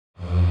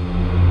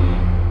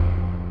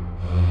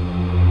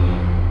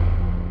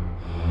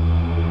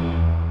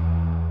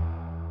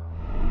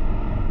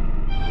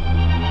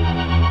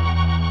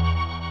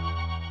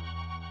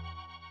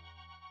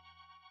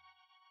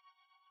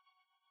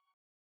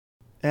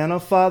And our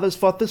fathers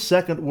fought the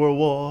Second World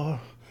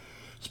War.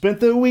 Spent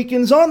their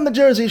weekends on the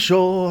Jersey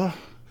Shore.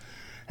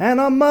 And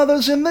our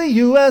mothers in the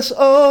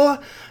USO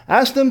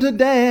asked them to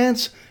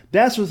dance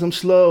with them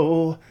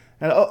slow.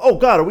 And oh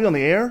God, are we on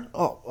the air?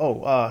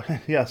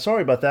 Yeah,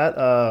 sorry about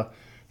that.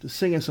 Just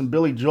singing some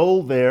Billy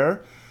Joel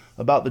there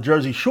about the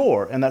Jersey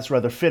Shore, and that's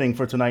rather fitting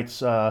for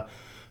tonight's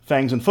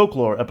Fangs and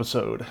Folklore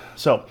episode.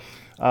 So,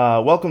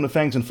 welcome to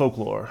Fangs and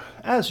Folklore.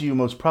 As you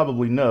most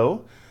probably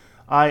know,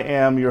 I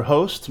am your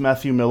host,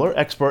 Matthew Miller,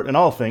 expert in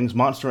all things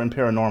monster and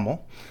paranormal.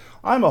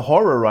 I'm a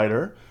horror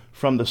writer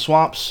from the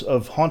swamps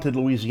of haunted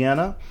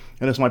Louisiana,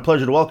 and it's my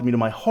pleasure to welcome you to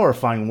my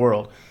horrifying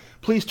world.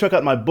 Please check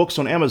out my books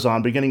on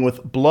Amazon, beginning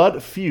with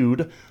Blood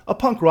Feud, a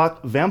punk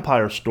rock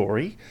vampire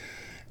story.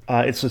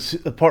 It's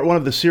a part one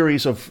of the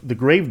series of The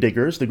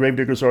Gravediggers. The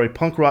Gravediggers are a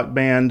punk rock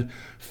band,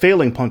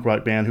 failing punk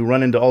rock band, who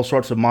run into all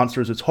sorts of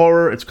monsters. It's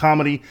horror, it's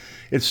comedy,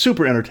 it's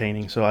super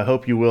entertaining, so I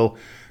hope you will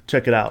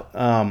check it out.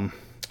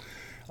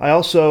 I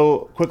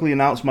also quickly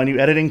announced my new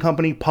editing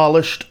company,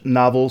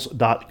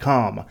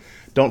 PolishedNovels.com.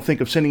 Don't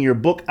think of sending your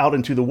book out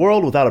into the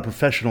world without a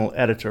professional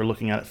editor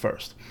looking at it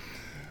first.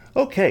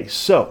 Okay,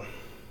 so,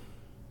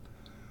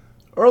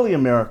 early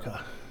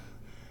America,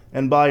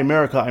 and by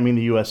America I mean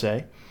the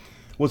USA,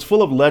 was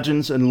full of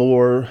legends and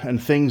lore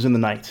and things in the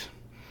night.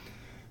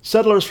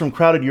 Settlers from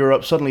crowded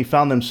Europe suddenly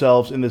found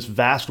themselves in this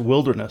vast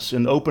wilderness,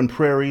 in open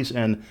prairies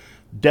and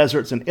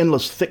deserts and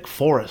endless thick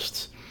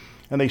forests,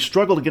 and they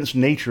struggled against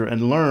nature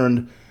and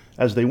learned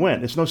as they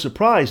went. It's no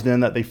surprise then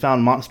that they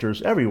found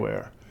monsters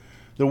everywhere.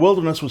 The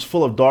wilderness was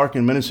full of dark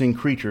and menacing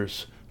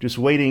creatures, just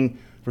waiting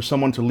for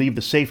someone to leave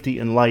the safety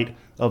and light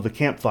of the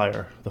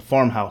campfire, the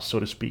farmhouse, so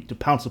to speak, to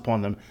pounce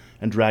upon them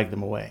and drag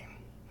them away.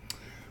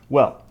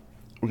 Well,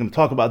 we're going to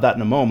talk about that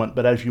in a moment,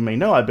 but as you may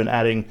know, I've been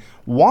adding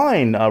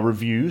wine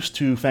reviews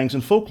to Fangs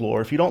and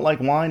Folklore. If you don't like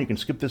wine, you can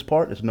skip this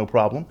part. It's no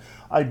problem.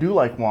 I do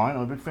like wine.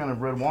 I'm a big fan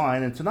of red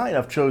wine, and tonight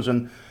I've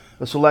chosen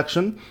a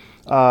selection.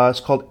 It's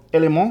called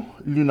Élément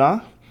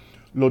Luna,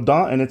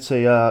 Laudun, and it's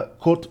a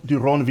Côte du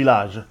Rhône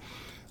Village.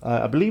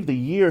 I believe the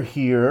year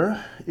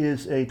here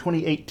is a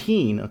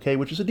 2018, okay,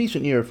 which is a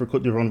decent year for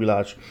Côte du Rhône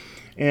Village.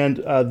 And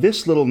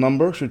this little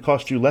number should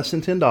cost you less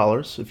than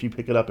 $10 if you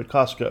pick it up at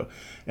Costco.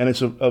 And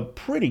it's a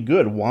pretty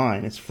good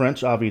wine. It's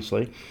French,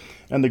 obviously.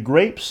 And the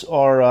grapes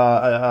are,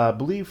 I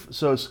believe,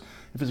 so if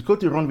it's a Côte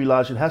du Rhône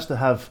Village, it has to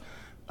have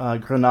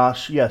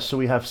Grenache. Yes, so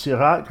we have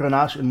Syrah,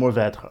 Grenache, and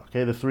Mourvèdre.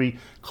 Okay, the three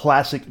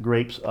classic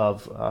grapes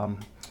of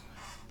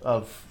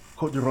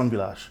Côte du Rhône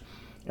Village.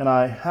 And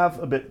I have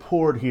a bit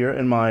poured here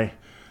in my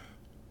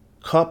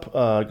cup,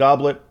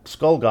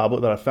 skull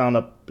goblet that I found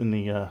up in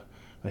the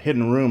a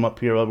hidden room up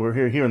here.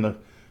 We're here in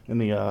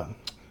the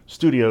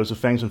studios of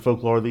Fangs and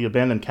Folklore, the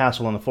abandoned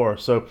castle in the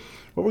forest. So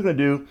what we're going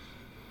to do,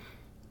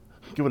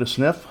 give it a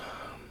sniff.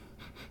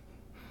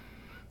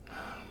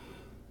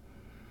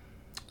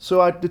 So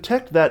I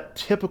detect that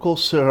typical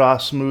Syrah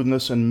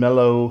smoothness and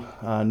mellow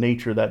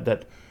nature,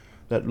 that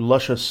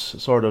luscious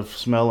sort of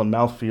smell and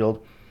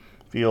mouthfeel.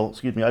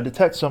 I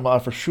detect some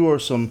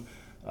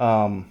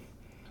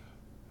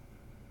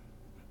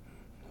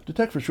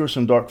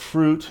some dark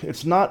fruit.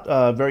 It's not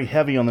very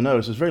heavy on the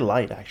nose. It's very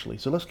light, actually.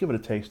 So let's give it a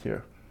taste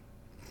here.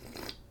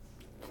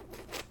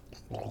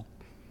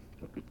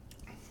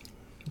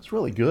 It's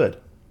really good.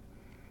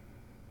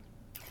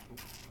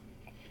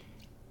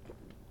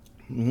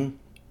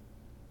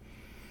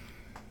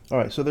 All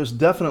right, so there's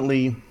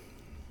definitely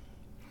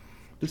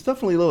a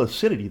little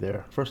acidity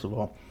there, first of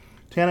all.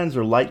 Tannins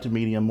are light to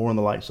medium, more on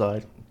the light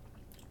side.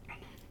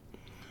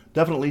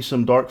 Definitely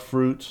some dark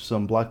fruit,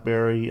 some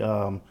blackberry,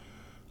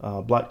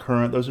 black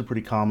currant, those are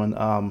pretty common,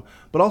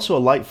 but also a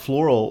light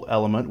floral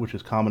element, which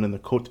is common in the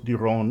Côte du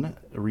Rhône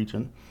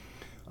region.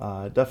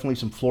 Definitely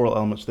some floral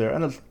elements there,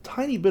 and a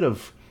tiny bit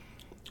of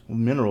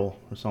mineral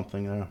or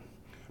something there.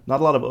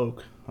 Not a lot of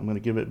oak. I'm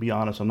going to be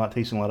honest, I'm not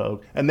tasting a lot of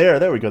oak. And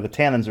there we go, the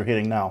tannins are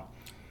hitting now.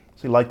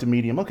 See, light to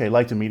medium. Okay,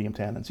 light to medium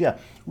tannins. Yeah,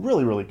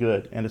 really, really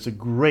good, and it's a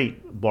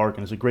great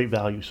bargain. It's a great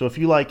value. So if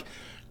you like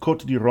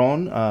Côte du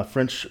Rhône,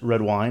 French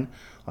red wine,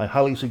 I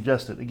highly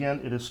suggest it.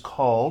 Again, it is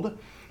called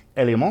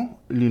Élément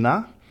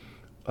Luna,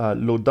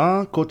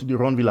 Laudun, Côte du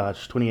Rhône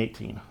Village,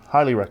 2018.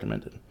 Highly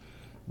recommended.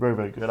 Very,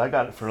 very good. I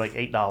got it for like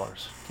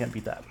 $8. Can't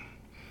beat that.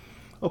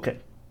 Okay.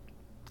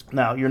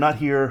 Now, you're not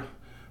here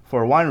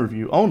for a wine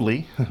review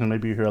only.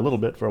 Maybe you're here a little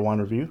bit for a wine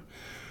review.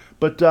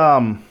 But,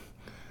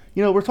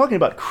 we're talking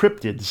about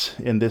cryptids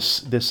in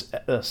this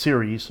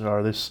series,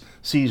 or this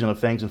season of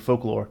Fangs and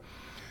Folklore.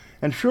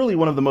 And surely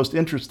one of the most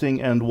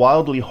interesting and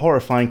wildly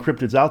horrifying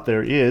cryptids out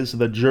there is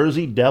the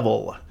Jersey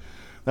Devil.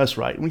 That's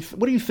right.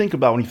 What do you think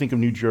about when you think of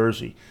New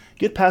Jersey?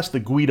 Get past the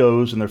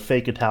Guidos and their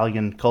fake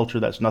Italian culture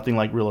that's nothing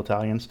like real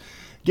Italians.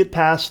 Get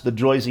past the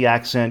Jersey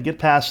accent. Get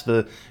past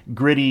the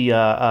gritty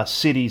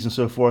cities and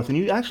so forth, and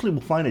you actually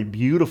will find a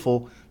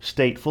beautiful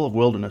state full of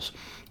wilderness.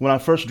 When I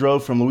first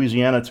drove from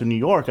Louisiana to New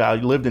York, I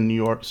lived in New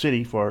York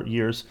City for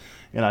years,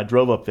 and I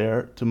drove up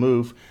there to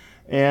move.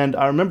 And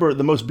I remember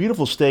the most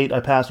beautiful state I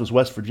passed was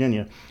West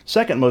Virginia.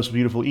 Second most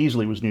beautiful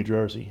easily was New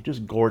Jersey.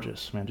 Just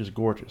gorgeous, man, just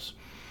gorgeous.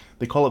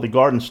 They call it the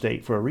Garden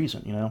State for a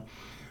reason, you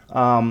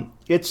know.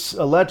 It's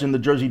a legend, the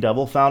Jersey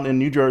Devil, found in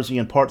New Jersey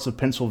and parts of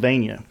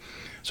Pennsylvania.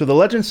 So the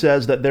legend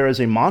says that there is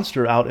a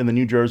monster out in the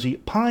New Jersey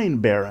Pine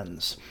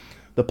Barrens.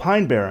 The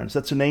Pine Barrens,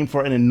 that's a name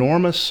for an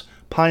enormous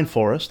pine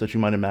forest that you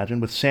might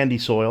imagine with sandy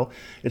soil.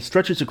 It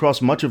stretches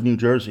across much of New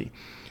Jersey.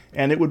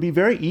 And it would be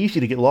very easy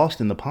to get lost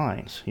in the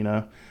pines, you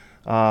know,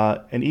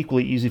 and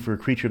equally easy for a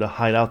creature to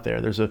hide out there.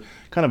 There's a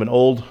kind of an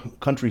old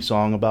country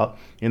song about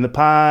in the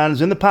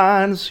pines,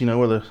 you know,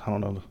 where the, I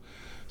don't know, the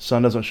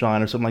sun doesn't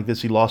shine or something like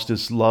this. He lost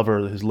his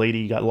lover, his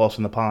lady got lost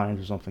in the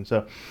pines or something.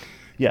 So,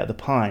 yeah, the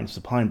pines,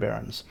 the Pine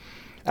Barrens.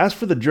 As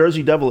for the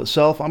Jersey Devil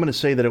itself, I'm going to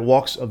say that it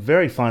walks a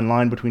very fine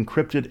line between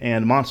cryptid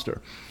and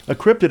monster. A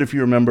cryptid, if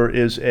you remember,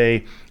 is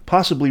a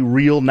possibly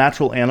real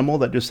natural animal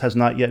that just has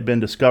not yet been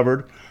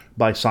discovered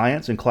by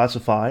science and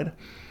classified.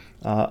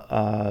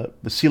 The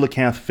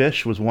coelacanth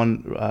fish was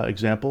one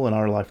example in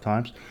our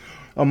lifetimes.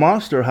 A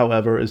monster,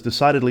 however, is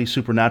decidedly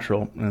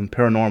supernatural and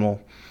paranormal.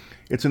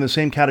 It's in the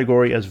same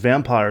category as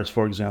vampires,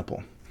 for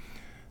example.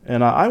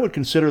 And I would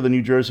consider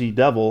the Jersey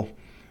Devil,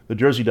 a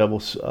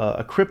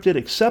cryptid,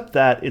 except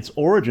that its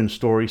origin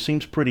story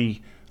seems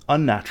pretty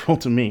unnatural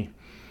to me.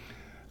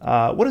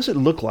 What does it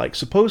look like?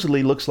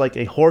 Supposedly looks like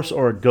a horse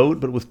or a goat,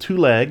 but with 2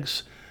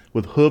 legs,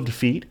 with hooved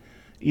feet,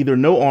 either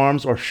no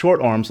arms or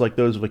short arms like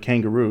those of a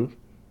kangaroo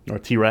or a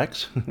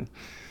T-Rex.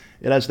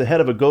 It has the head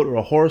of a goat or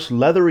a horse,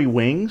 leathery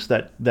wings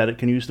that it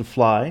can use to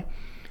fly,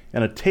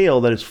 and a tail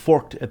that is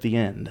forked at the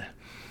end.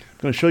 I'm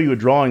going to show you a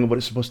drawing of what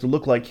it's supposed to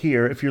look like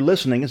here. If you're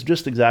listening, it's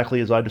just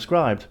exactly as I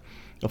described.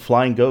 A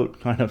flying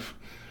goat, kind of.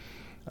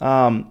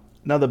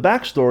 Now, the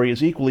backstory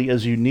is equally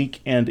as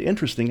unique and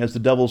interesting as the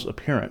devil's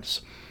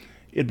appearance.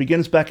 It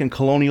begins back in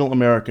colonial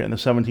America in the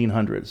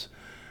 1700s.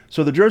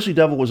 So the Jersey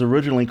Devil was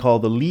originally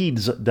called the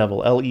Leeds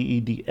Devil,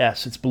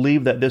 L-E-E-D-S. It's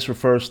believed that this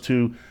refers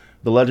to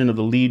the legend of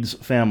the Leeds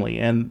family.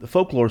 And the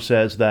folklore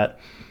says that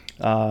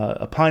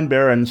a Pine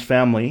Barrens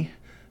family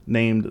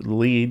named the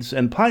Leeds,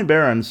 and Pine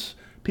Barrens,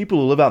 people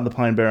who live out in the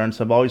Pine Barrens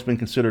have always been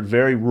considered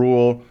very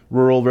rural,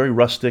 very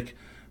rustic,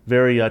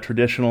 very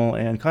traditional,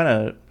 and kind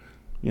of,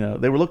 you know,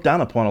 they were looked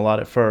down upon a lot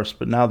at first,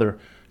 but now they're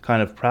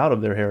kind of proud of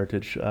their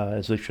heritage,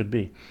 as they should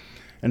be.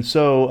 And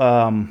so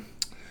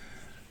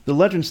the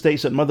legend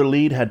states that Mother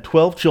Lead had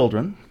 12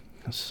 children.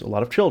 That's a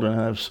lot of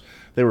children.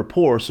 They were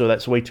poor, so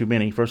that's way too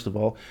many, first of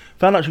all.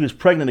 Found out she was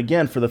pregnant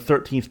again for the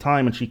 13th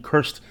time, and she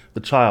cursed the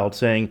child,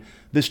 saying,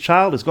 "This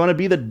child is going to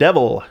be the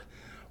devil."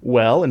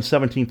 Well, in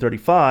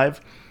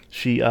 1735,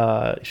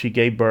 she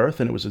gave birth,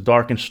 and it was a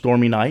dark and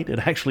stormy night.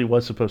 It actually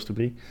was supposed to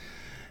be.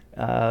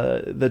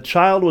 The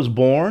child was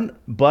born,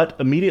 but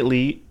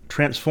immediately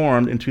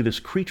transformed into this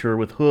creature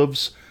with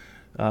hooves,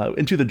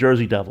 into the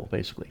Jersey Devil,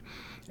 basically.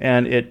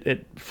 And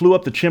it flew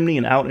up the chimney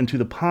and out into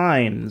the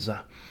pines.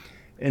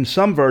 In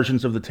some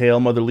versions of the tale,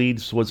 Mother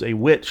Leeds was a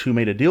witch who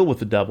made a deal with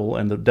the devil,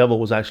 and the devil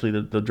was actually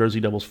the Jersey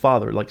Devil's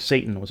father, like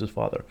Satan was his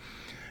father.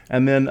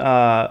 And then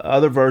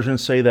other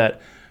versions say that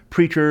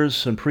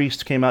preachers and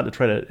priests came out to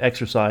try to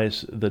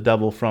exorcise the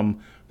devil from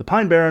the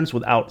Pine Barrens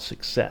without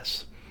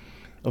success.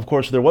 Of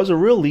course, there was a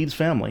real Leeds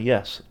family,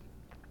 yes.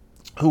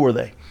 Who were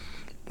they?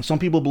 Some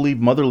people believe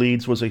Mother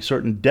Leeds was a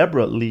certain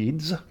Deborah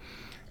Leeds,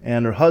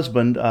 and her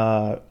husband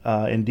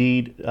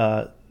indeed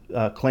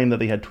claimed that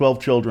they had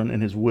 12 children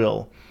in his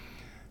will.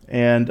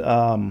 And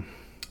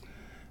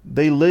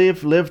they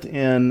lived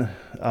in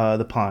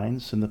the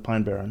pines, in the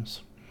Pine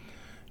Barrens,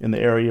 in the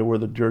area where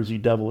the Jersey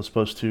Devil is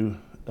supposed to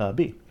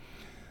be.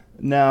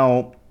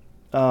 Now,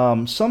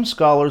 some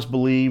scholars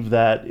believe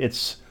that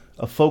it's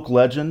a folk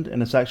legend,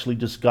 and it's actually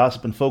just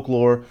gossip and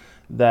folklore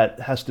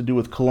that has to do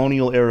with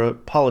colonial era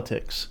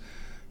politics.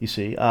 You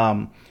see,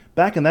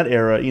 back in that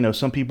era, you know,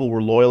 some people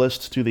were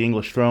loyalists to the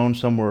English throne,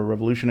 some were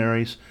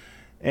revolutionaries,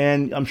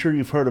 and I'm sure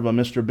you've heard of a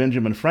Mr.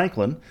 Benjamin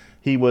Franklin.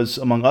 He was,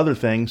 among other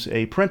things,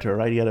 a printer,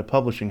 right? He had a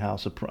publishing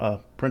house, a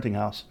printing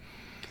house,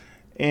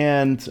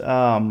 and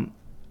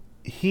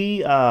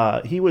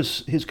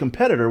his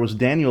competitor was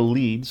Daniel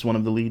Leeds, one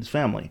of the Leeds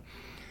family.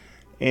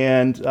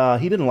 And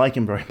he didn't like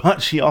him very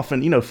much. He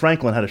often, you know,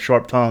 Franklin had a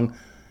sharp tongue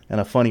and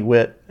a funny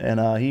wit, and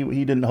he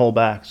didn't hold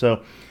back.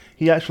 So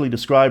he actually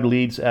described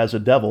Leeds as a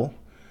devil,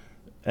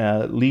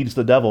 Leeds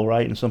the devil,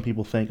 right? And some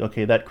people think,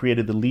 okay, that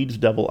created the Leeds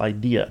devil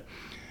idea.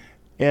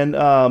 And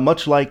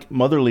much like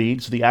Mother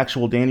Leeds, the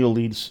actual Daniel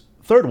Leeds'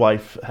 third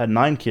wife had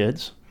 9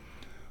 kids,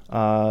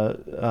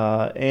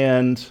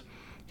 and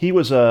he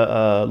was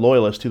a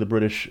loyalist to the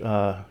British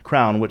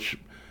crown, which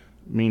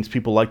means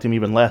people liked him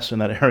even less in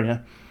that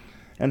area.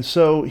 And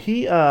so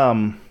he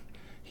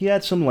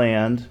had some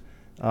land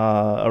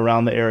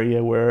around the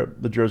area where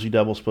the Jersey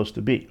Devil is supposed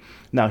to be.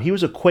 Now, he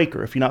was a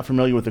Quaker. If you're not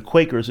familiar with the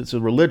Quakers, it's a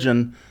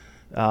religion,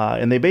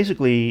 and they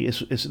basically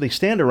they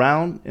stand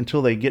around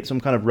until they get some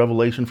kind of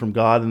revelation from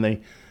God, and they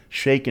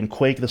shake and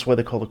quake. That's why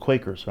they call the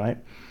Quakers, right?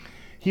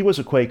 He was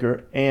a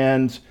Quaker,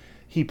 and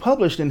he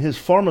published in his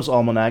Farmer's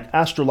Almanac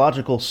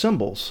astrological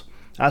symbols,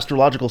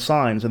 astrological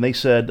signs, and they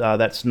said,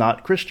 that's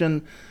not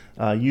Christian.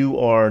 You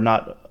are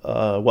not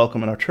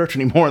welcome in our church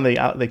anymore, and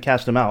they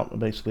cast him out,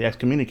 basically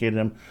excommunicated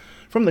him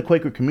from the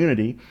Quaker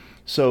community.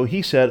 So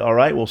he said, all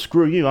right, well,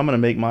 screw you. I'm going to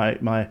make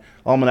my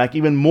almanac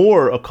even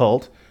more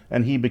occult.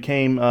 And he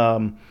became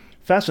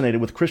fascinated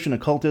with Christian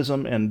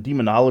occultism and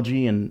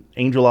demonology and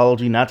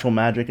angelology, natural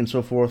magic, and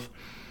so forth.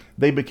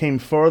 They became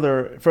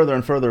further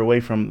and further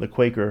away from the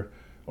Quaker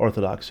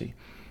orthodoxy.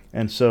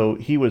 And so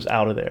he was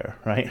out of there,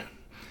 right?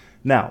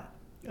 Now,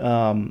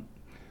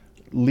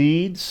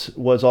 Leeds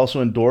was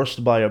also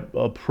endorsed by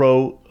a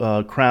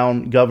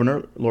pro-Crown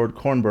governor, Lord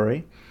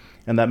Cornbury,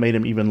 and that made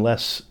him even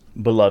less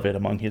beloved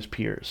among his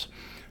peers.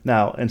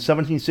 Now, in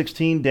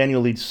 1716,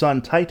 Daniel Leeds'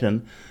 son,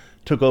 Titan,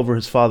 took over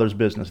his father's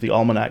business, the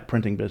almanac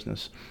printing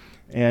business,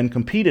 and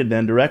competed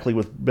then directly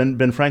with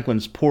Ben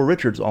Franklin's Poor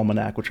Richard's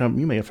Almanac, which you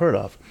may have heard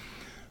of.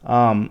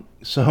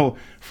 So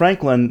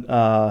Franklin,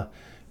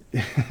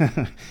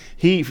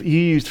 he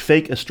used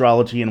fake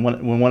astrology in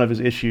one of his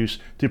issues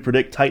to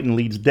predict Titan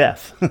Leeds'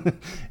 death,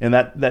 and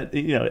that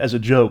as a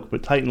joke.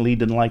 But Titan Leeds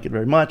didn't like it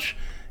very much,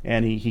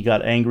 and he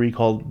got angry,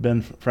 called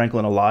Ben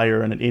Franklin a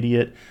liar and an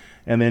idiot.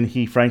 And then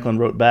Franklin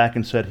wrote back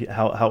and said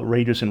how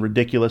outrageous and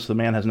ridiculous, the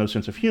man has no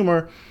sense of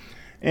humor,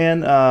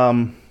 and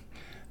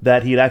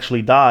that he had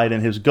actually died,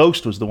 and his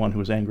ghost was the one who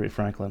was angry at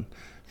Franklin.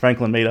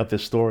 Franklin made up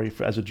this story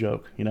as a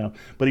joke,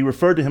 but he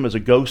referred to him as a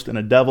ghost and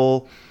a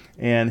devil,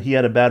 and he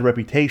had a bad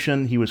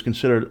reputation. He was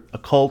considered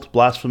occult,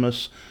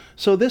 blasphemous.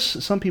 So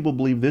some people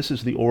believe this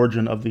is the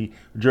origin of the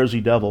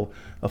Jersey Devil,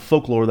 a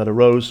folklore that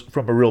arose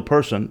from a real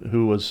person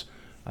who was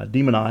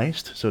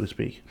demonized, so to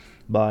speak,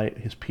 by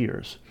his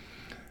peers.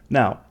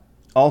 Now,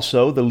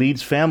 also, the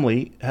Leeds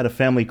family had a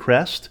family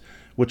crest,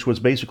 which was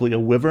basically a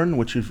wyvern,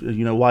 which is,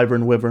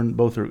 wyvern, wyvern,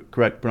 both are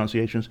correct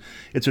pronunciations.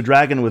 It's a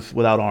dragon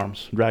without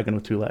arms, dragon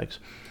with two legs.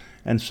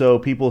 And so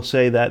people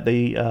say that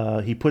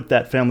he put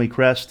that family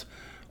crest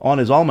on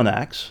his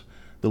almanacs,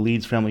 the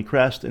Leeds family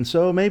crest, and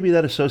so maybe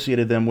that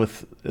associated them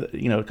with,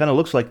 it kind of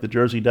looks like the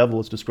Jersey Devil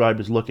is described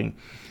as looking.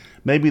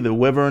 Maybe the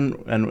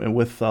wyvern, and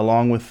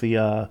along with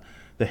the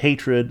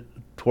hatred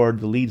toward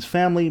the Leeds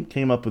family,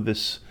 came up with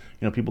this.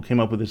 People came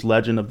up with this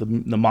legend of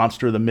the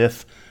monster, the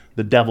myth,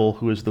 the devil,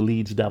 who is the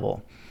Leeds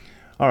Devil.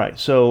 All right,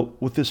 so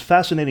with this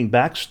fascinating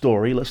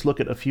backstory, let's look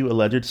at a few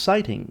alleged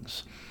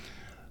sightings.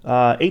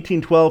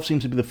 1812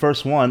 seems to be the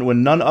first one,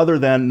 when none other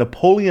than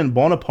Napoleon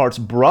Bonaparte's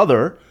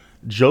brother,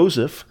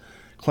 Joseph,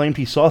 claimed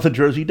he saw the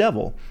Jersey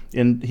Devil.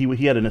 And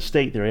he had an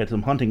estate there. He had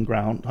some hunting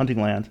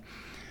land.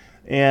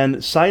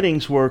 And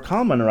sightings were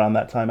common around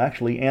that time,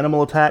 actually.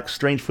 Animal attacks,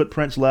 strange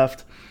footprints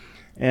left,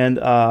 and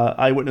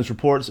eyewitness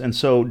reports. And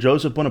so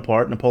Joseph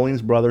Bonaparte,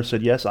 Napoleon's brother,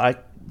 said, yes, I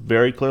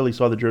very clearly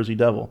saw the Jersey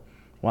Devil.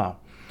 Wow.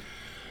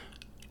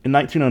 In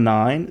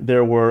 1909,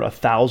 there were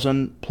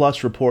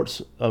 1,000+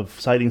 reports of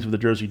sightings of the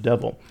Jersey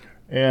Devil.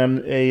 And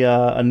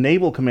a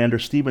naval commander,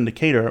 Stephen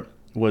Decatur,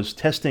 was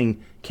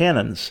testing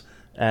cannons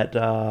at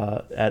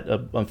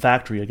a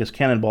factory, I guess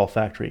cannonball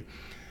factory.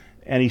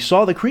 And he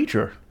saw the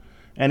creature,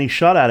 and he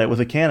shot at it with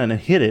a cannon and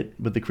hit it,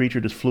 but the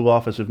creature just flew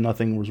off as if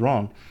nothing was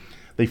wrong.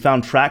 They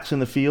found tracks in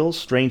the fields,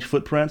 strange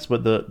footprints,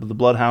 but the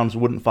bloodhounds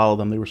wouldn't follow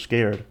them. They were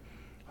scared.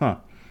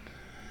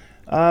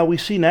 We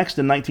see next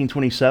in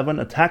 1927,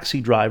 a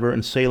taxi driver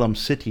in Salem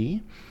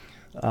City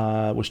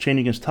was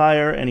changing his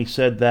tire, and he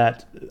said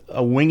that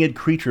a winged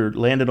creature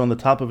landed on the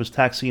top of his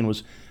taxi and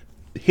was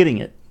hitting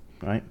it.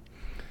 Right.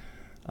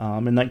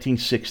 In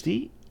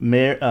 1960,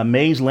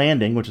 Mays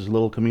Landing, which is a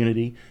little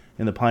community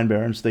in the Pine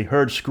Barrens, they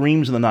heard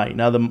screams in the night.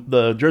 Now,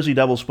 the Jersey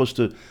Devil is supposed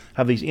to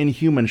have these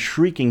inhuman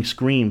shrieking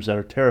screams that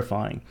are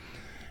terrifying,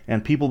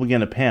 and people began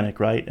to panic,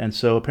 right? And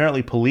so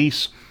apparently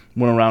police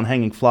went around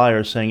hanging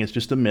flyers saying it's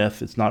just a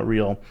myth, it's not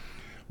real.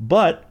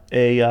 But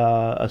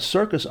a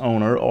circus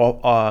owner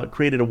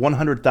created a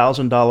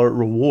 $100,000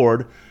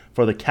 reward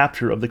for the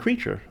capture of the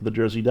creature, the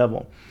Jersey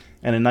Devil.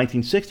 And in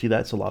 1960,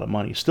 that's a lot of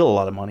money. Still a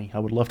lot of money. I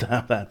would love to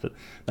have that, but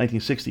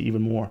 1960,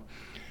 even more.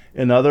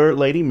 Another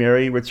lady,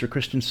 Mary Ritzer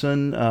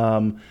Christensen,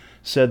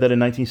 said that in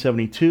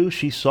 1972,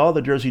 she saw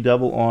the Jersey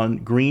Devil on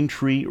Green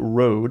Tree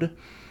Road.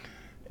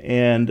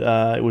 And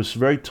it was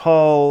very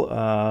tall,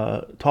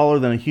 taller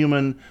than a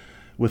human,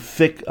 with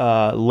thick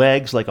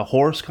legs, like a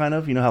horse, kind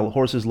of. You know how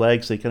horses'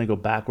 legs, they kind of go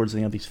backwards, and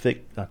they have these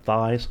thick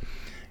thighs.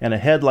 And a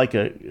head like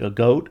a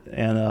goat,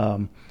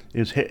 and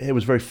it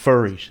was very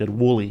furry. She had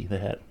woolly, the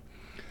head.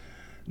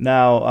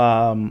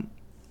 Now,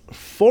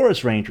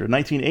 forest ranger,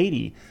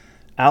 1980,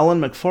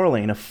 Alan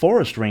McFarlane, a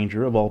forest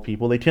ranger of all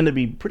people. They tend to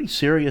be pretty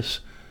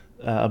serious,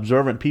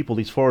 observant people,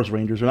 these forest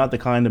rangers. They're not the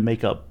kind to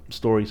make up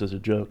stories as a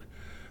joke.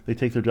 They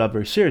take their job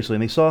very seriously.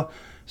 And they saw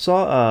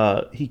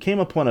he came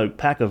upon a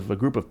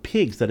group of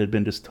pigs that had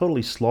been just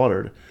totally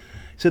slaughtered.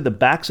 He said the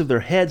backs of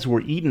their heads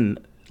were eaten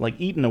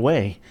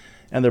away,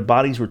 and their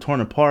bodies were torn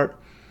apart.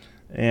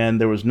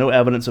 And there was no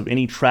evidence of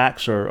any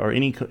tracks or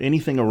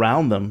anything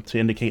around them to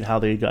indicate how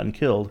they had gotten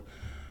killed.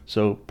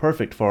 So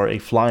perfect for a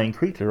flying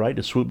creature, right,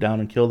 to swoop down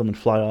and kill them and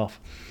fly off.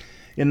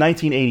 In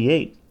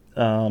 1988,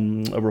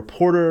 a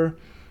reporter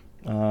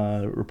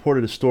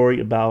reported a story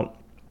about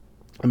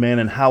a man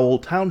in Howell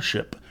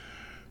Township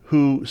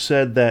who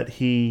said that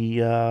he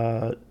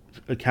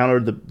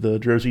encountered the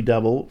Jersey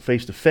Devil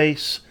face to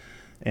face,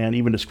 and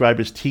even described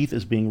his teeth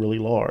as being really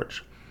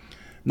large.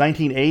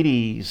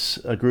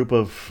 1980s, a group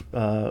of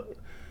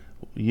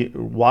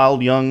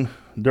wild young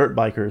dirt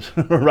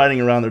bikers were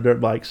riding around their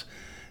dirt bikes,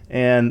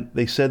 and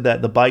they said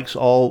that the bikes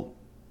all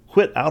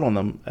quit out on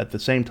them at the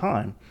same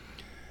time.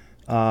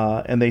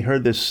 And they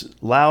heard this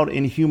loud,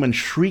 inhuman,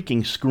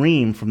 shrieking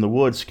scream from the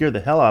woods, scared the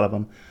hell out of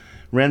them,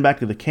 ran back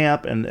to the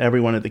camp, and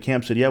everyone at the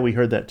camp said, yeah, we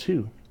heard that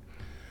too.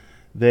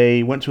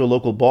 They went to a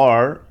local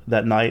bar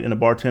that night, and a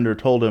bartender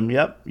told them,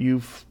 yep,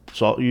 you've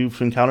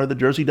encountered the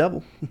Jersey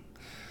Devil.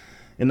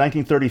 In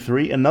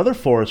 1933, another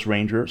forest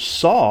ranger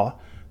saw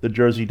the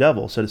Jersey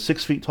Devil, said it's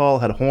 6 feet tall,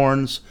 had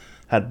horns,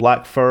 had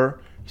black fur.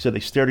 He said they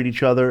stared at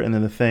each other, and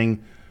then the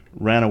thing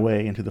ran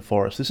away into the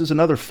forest. This is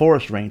another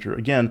forest ranger.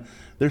 Again,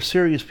 they're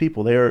serious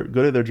people. They are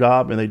good at their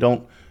job, and they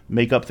don't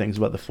make up things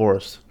about the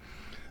forest.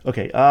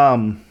 Okay,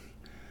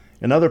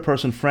 another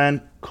person,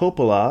 Fran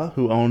Coppola,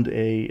 who owned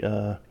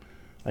a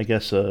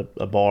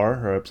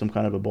bar, or some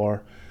kind of a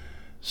bar,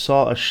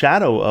 saw a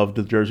shadow of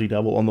the Jersey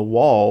Devil on the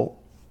wall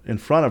in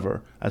front of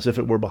her, as if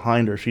it were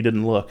behind her. She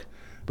didn't look,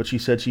 but she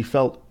said she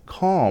felt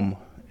calm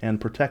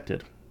and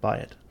protected by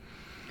it.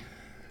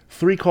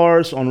 3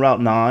 cars on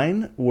Route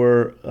 9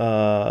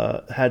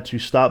 had to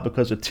stop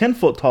because a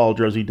 10-foot tall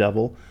Jersey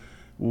Devil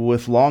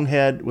with long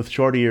head, with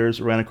short ears,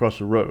 ran across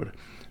the road,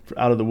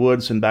 out of the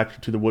woods and back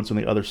to the woods on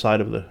the other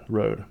side of the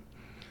road.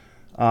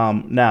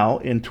 Now,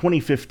 in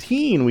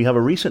 2015, we have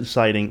a recent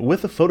sighting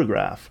with a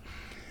photograph.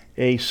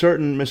 A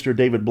certain Mr.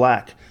 David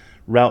Black,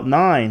 Route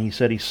 9, he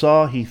said he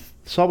saw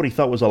what he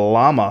thought was a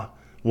llama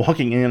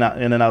walking in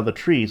and out of the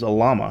trees, a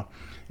llama,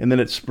 and then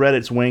it spread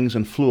its wings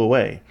and flew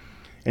away.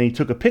 And he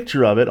took a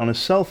picture of it on his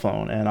cell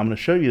phone, and I'm going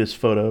to show you this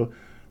photo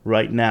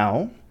right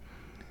now.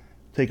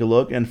 Take a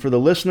look, and for the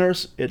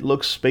listeners, it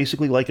looks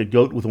basically like a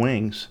goat with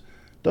wings.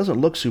 Doesn't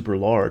look super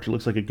large. It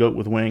looks like a goat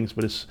with wings,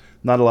 but it's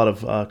not a lot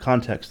of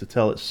context to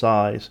tell its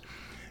size.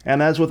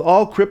 And as with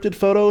all cryptid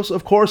photos,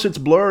 of course it's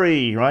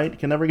blurry, right? You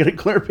can never get a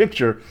clear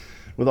picture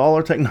with all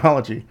our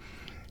technology.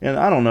 And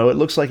I don't know, it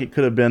looks like it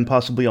could have been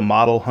possibly a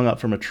model hung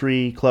up from a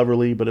tree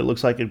cleverly, but it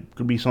looks like it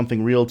could be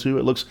something real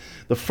too.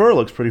 The fur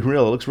looks pretty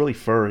real. It looks really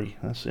furry.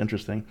 That's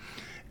interesting.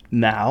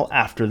 Now,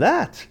 after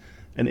that,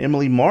 and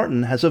Emily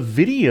Martin has a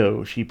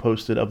video she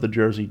posted of the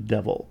Jersey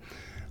Devil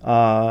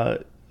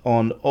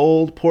on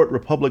Old Port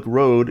Republic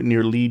Road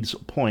near Leeds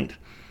Point.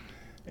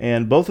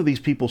 And both of these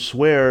people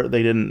swear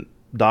they didn't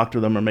doctor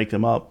them or make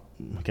them up.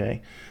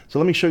 Okay, so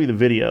let me show you the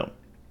video.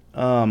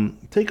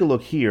 Take a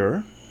look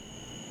here.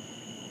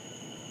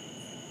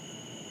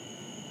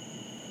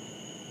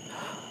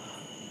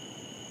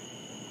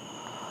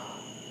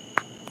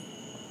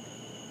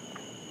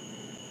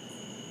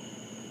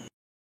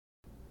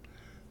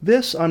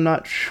 This I'm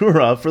not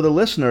sure of. For the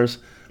listeners,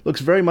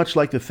 looks very much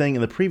like the thing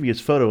in the previous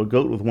photo, a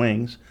goat with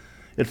wings.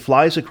 It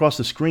flies across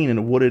the screen in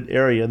a wooded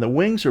area, and the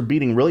wings are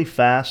beating really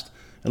fast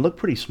and look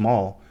pretty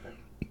small.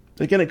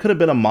 Again, it could have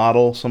been a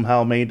model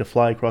somehow made to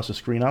fly across the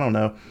screen. I don't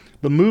know.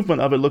 The movement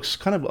of it looks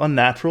kind of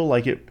unnatural,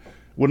 like it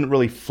wouldn't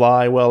really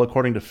fly well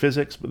according to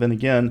physics. But then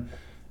again,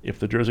 if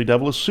the Jersey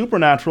Devil is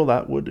supernatural,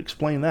 that would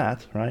explain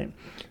that, right?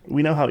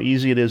 We know how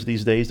easy it is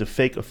these days to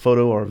fake a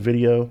photo or a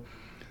video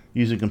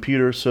using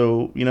computers.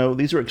 So,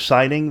 these are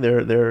exciting.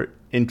 They're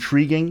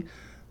intriguing,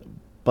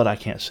 but I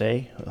can't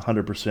say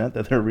 100%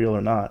 that they're real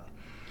or not.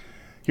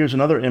 Here's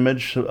another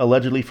image,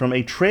 allegedly from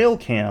a trail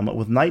cam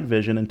with night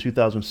vision in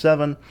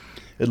 2007.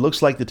 It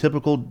looks like the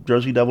typical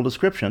Jersey Devil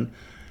description,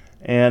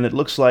 and it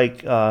looks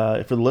like,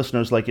 for the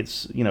listeners, like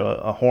it's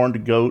a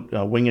horned goat,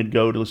 a winged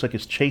goat. It looks like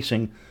it's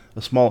chasing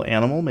a small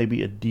animal,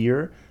 maybe a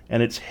deer,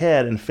 and its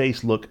head and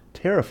face look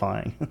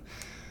terrifying.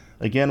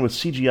 Again, with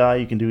CGI,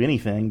 you can do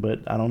anything,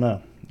 but I don't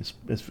know.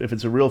 If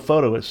it's a real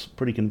photo, it's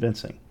pretty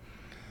convincing.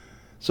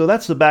 So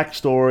that's the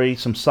backstory,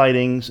 some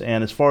sightings,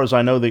 and as far as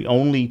I know, the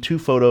only 2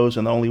 photos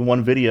and the only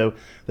 1 video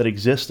that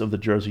exists of the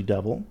Jersey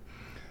Devil.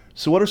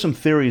 So what are some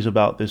theories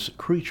about this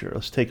creature?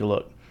 Let's take a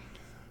look.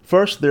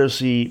 First, there's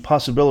the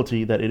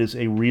possibility that it is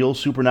a real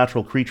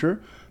supernatural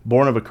creature,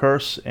 born of a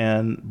curse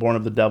and born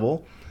of the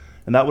devil,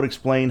 and that would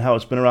explain how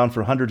it's been around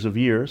for hundreds of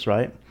years,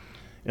 right?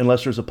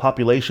 Unless there's a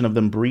population of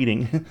them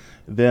breeding,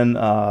 then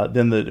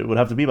it would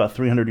have to be about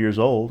 300 years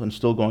old and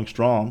still going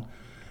strong.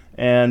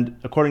 And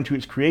according to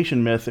its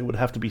creation myth, it would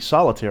have to be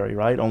solitary,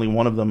 right? Only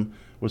one of them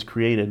was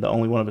created, the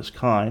only one of its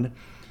kind.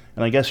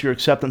 And I guess your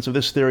acceptance of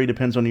this theory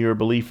depends on your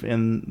belief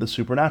in the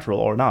supernatural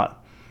or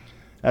not.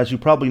 As you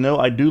probably know,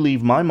 I do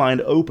leave my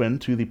mind open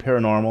to the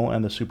paranormal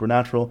and the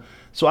supernatural,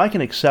 so I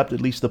can accept at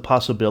least the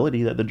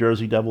possibility that the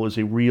Jersey Devil is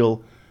a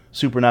real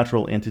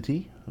supernatural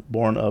entity,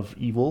 born of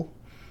evil.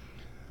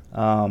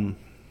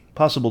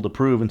 Possible to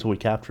prove until we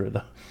capture it,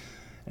 though.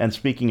 And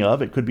speaking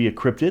of, it could be a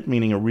cryptid,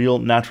 meaning a real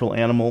natural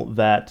animal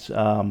that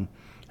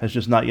has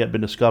just not yet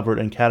been discovered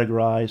and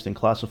categorized and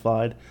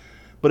classified.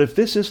 But if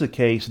this is the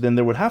case, then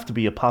there would have to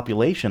be a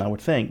population, I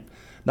would think.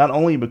 Not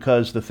only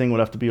because the thing would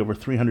have to be over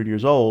 300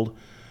 years old,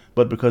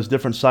 but because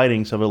different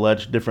sightings have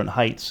alleged different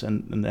heights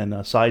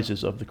and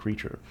sizes of the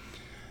creature.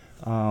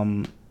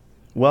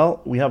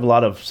 Well, we have a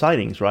lot of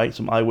sightings, right?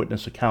 Some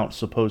eyewitness accounts,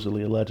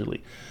 supposedly,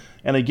 allegedly.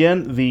 And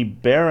again, the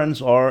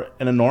barrens are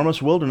an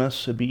enormous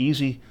wilderness. It'd be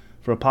easy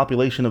for a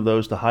population of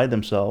those to hide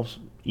themselves,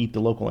 eat the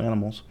local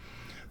animals.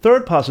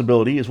 Third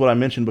possibility is what I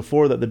mentioned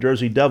before, that the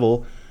Jersey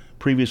Devil,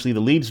 previously the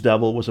Leeds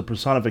Devil, was a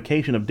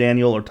personification of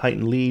Daniel or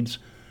Titan Leeds,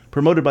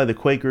 promoted by the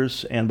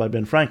Quakers and by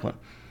Ben Franklin.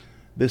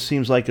 This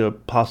seems like a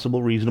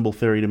possible, reasonable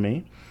theory to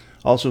me.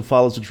 Also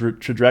follows the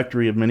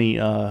trajectory of many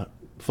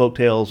folk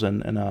tales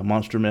and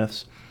monster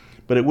myths,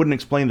 but it wouldn't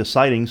explain the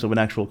sightings of an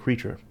actual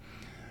creature.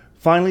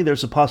 Finally,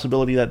 there's a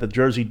possibility that the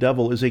Jersey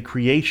Devil is a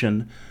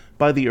creation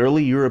by the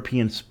early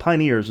European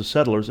pioneers or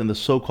settlers in the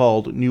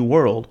so-called New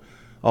World,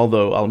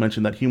 although I'll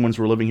mention that humans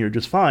were living here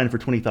just fine for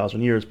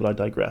 20,000 years, but I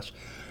digress.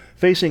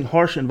 Facing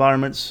harsh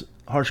environments,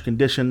 harsh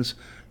conditions,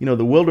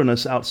 the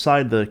wilderness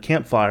outside the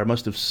campfire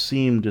must have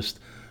seemed just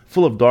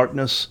full of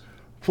darkness,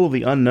 full of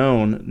the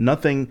unknown.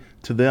 Nothing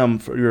to them,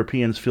 for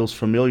Europeans, feels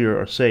familiar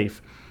or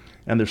safe,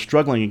 and they're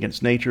struggling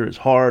against nature. It's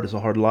hard, it's a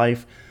hard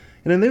life.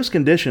 And in those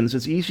conditions,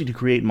 it's easy to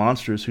create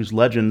monsters whose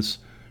legends,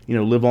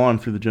 live on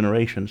through the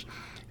generations.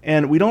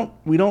 And we don't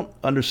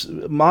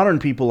modern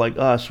people like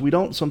us, we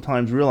don't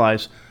sometimes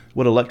realize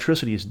what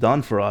electricity has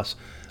done for us.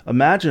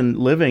 Imagine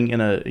living in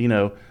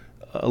a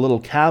little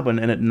cabin,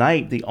 and at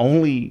night the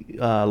only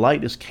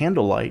light is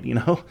candlelight.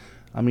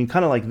 I mean,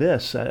 kind of like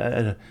this.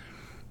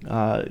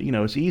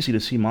 It's easy to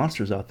see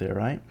monsters out there,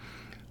 right?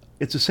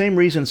 It's the same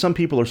reason some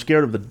people are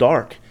scared of the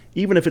dark,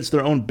 even if it's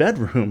their own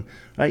bedroom,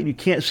 right? You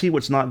can't see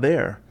what's not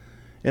there.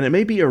 And it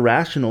may be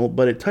irrational,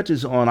 but it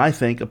touches on, I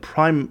think, a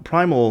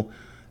primal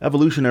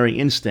evolutionary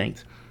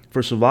instinct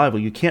for survival.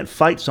 You can't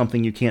fight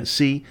something you can't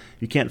see.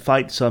 You can't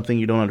fight something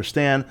you don't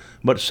understand.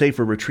 Much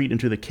safer retreat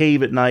into the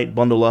cave at night,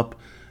 bundle up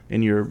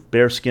in your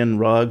bearskin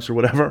rugs or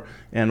whatever,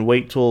 and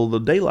wait till the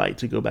daylight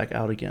to go back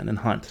out again and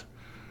hunt.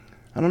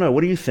 I don't know.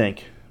 What do you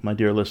think, my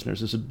dear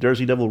listeners? Is the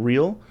Jersey Devil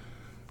real,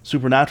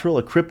 supernatural,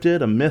 a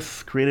cryptid, a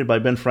myth created by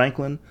Ben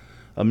Franklin,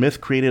 a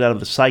myth created out of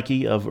the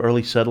psyche of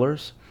early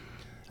settlers?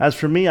 As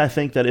for me, I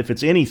think that if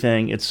it's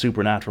anything, it's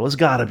supernatural. It's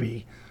got to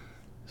be.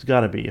 It's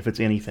got to be, if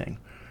it's anything.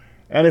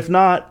 And if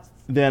not,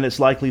 then it's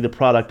likely the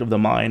product of the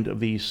mind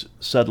of these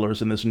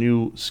settlers in this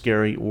new,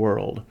 scary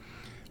world.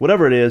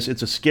 Whatever it is,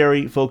 it's a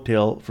scary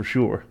folktale for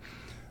sure.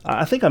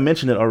 I think I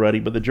mentioned it already,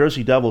 but the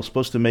Jersey Devil is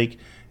supposed to make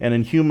an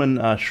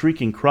inhuman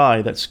shrieking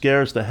cry that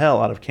scares the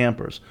hell out of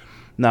campers.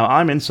 Now,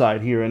 I'm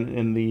inside here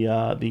in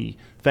the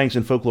Fangs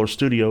and Folklore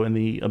studio in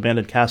the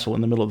abandoned castle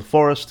in the middle of the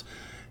forest,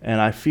 and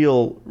I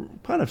feel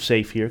kind of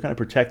safe here, kind of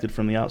protected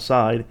from the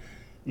outside,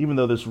 even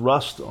though this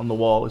rust on the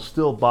wall is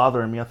still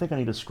bothering me. I think I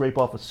need to scrape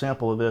off a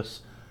sample of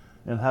this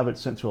and have it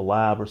sent to a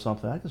lab or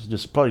something. I guess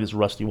it's probably just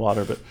rusty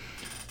water, but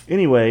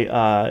anyway,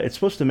 it's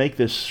supposed to make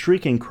this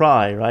shrieking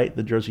cry, right,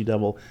 the Jersey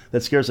Devil,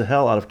 that scares the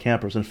hell out of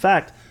campers. In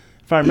fact,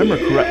 if I remember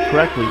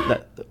correctly,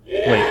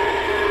 wait,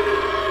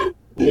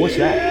 what's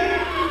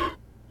that?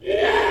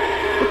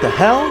 What the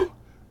hell?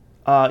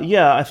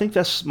 Yeah, I think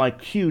that's my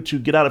cue to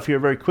get out of here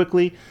very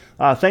quickly.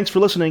 Thanks for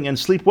listening, and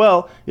sleep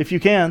well if you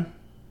can.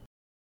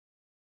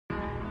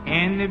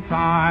 In the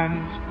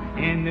pond,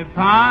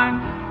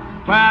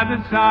 where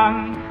the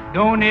sun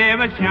don't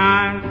ever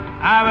shine,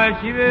 I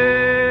was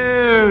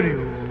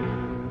shivering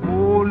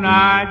all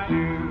night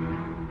too.